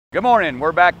Good morning.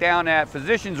 We're back down at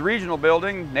Physicians Regional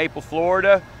Building, Naples,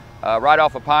 Florida, right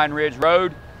off of Pine Ridge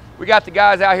Road. We got the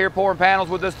guys out here pouring panels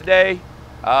with us today.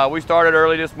 We started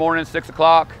early this morning, 6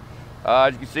 o'clock.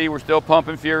 As you can see, we're still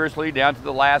pumping furiously down to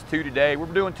the last two today. We're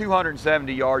doing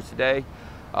 270 yards today.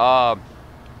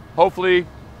 Hopefully,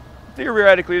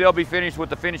 theoretically, they'll be finished with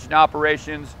the finishing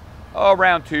operations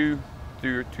around 2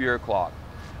 o'clock.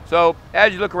 So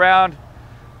as you look around,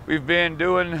 we've been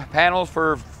doing panels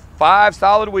for 5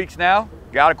 solid weeks now.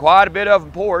 Got quite a bit of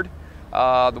them poured.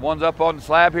 The ones up on the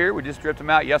slab here, we just stripped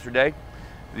them out yesterday.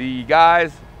 The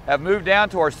guys have moved down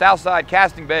to our south side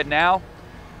casting bed now.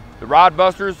 The rod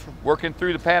busters working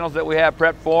through the panels that we have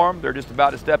prepped for them. They're just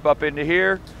about to step up into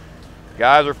here.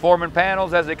 Guys are forming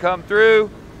panels as they come through.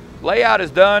 Layout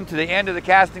is done to the end of the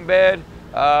casting bed,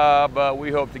 but we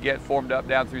hope to get formed up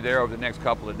down through there over the next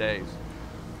couple of days.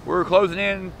 We're closing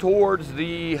in towards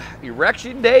the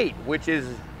erection date, which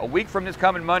is a week from this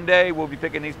coming Monday. We'll be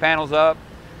picking these panels up,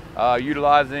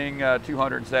 utilizing a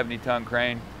 270-ton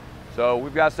crane. So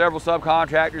we've got several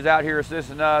subcontractors out here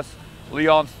assisting us.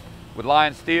 Leon with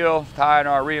Lion Steel, tying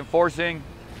our reinforcing.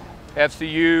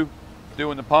 FCU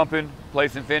doing the pumping,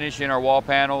 placing finish in our wall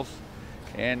panels.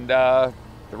 And the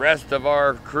rest of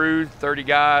our crew, 30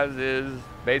 guys, is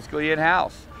basically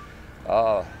in-house.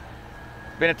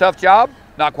 Been a tough job.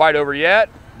 Not quite over yet,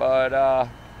 but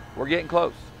we're getting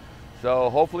close.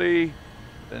 So hopefully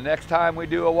the next time we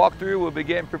do a walkthrough, we'll be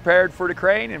getting prepared for the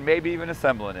crane and maybe even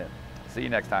assembling it. See you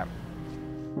next time.